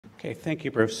Okay, thank you,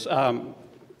 Bruce. My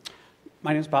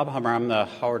name is Bob Hummer. I'm the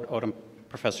Howard Odum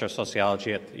Professor of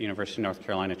Sociology at the University of North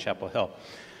Carolina, Chapel Hill.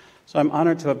 So I'm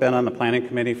honored to have been on the planning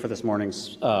committee for this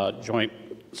morning's joint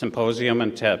symposium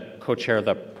and to co-chair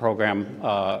the program,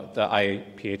 the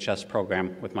IAPHS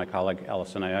program, with my colleague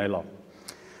Allison Aiello.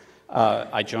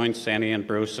 I join Sandy and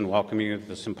Bruce in welcoming you to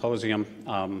the symposium,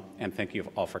 and thank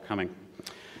you all for coming.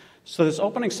 So this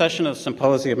opening session of the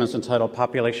symposium is entitled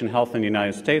Population Health in the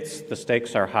United States, The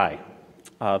Stakes Are High.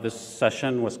 This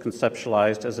session was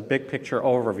conceptualized as a big picture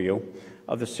overview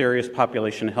of the serious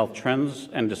population health trends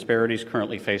and disparities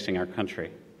currently facing our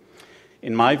country.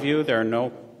 In my view, there are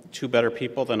no two better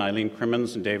people than Eileen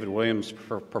Crimmins and David Williams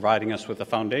for providing us with the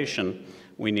foundation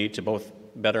we need to both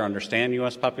better understand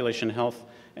U.S. population health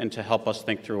and to help us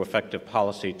think through effective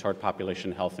policy toward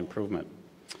population health improvement.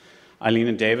 Eileen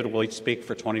and David will each speak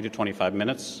for 20 to 25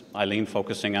 minutes, Eileen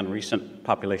focusing on recent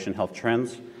population health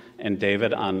trends, and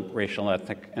David on racial,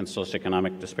 ethnic, and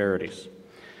socioeconomic disparities.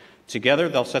 Together,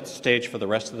 they'll set the stage for the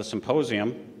rest of the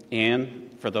symposium and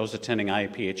for those attending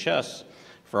IAPHS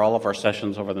for all of our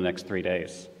sessions over the next 3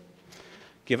 days.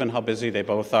 Given how busy they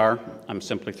both are, I'm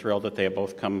simply thrilled that they have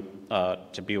both come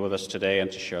to be with us today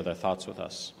and to share their thoughts with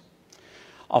us.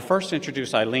 I'll first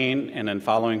introduce Eileen, and then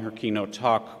following her keynote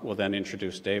talk, we'll then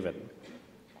introduce David.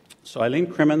 So Eileen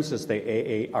Crimmins is the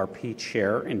AARP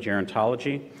Chair in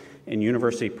Gerontology and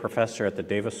University Professor at the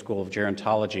Davis School of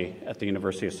Gerontology at the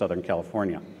University of Southern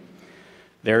California.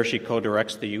 There she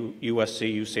co-directs the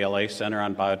USC-UCLA Center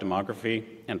on Biodemography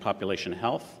and Population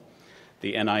Health,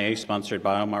 the NIA-sponsored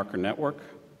Biomarker Network,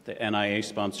 the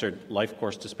NIA-sponsored Life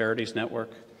Course Disparities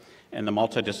Network, and the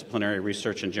Multidisciplinary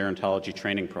Research in Gerontology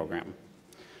Training Program.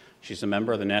 She's a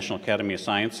member of the National Academy of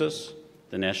Sciences,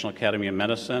 the National Academy of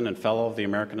Medicine, and Fellow of the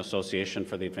American Association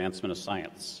for the Advancement of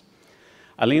Science.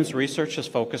 Eileen's research is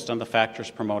focused on the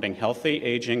factors promoting healthy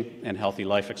aging and healthy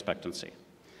life expectancy.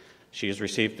 She has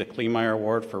received the Kleemeyer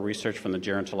Award for Research from the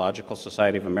Gerontological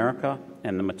Society of America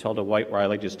and the Matilda White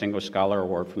Riley Distinguished Scholar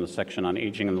Award from the section on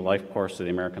Aging in the Life Course of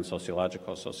the American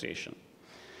Sociological Association.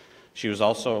 She was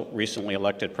also recently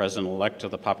elected President-elect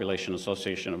of the Population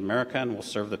Association of America and will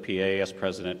serve the PA as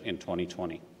President in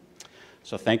 2020.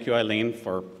 So thank you, Eileen,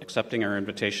 for accepting our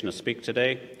invitation to speak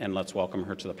today, and let's welcome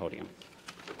her to the podium.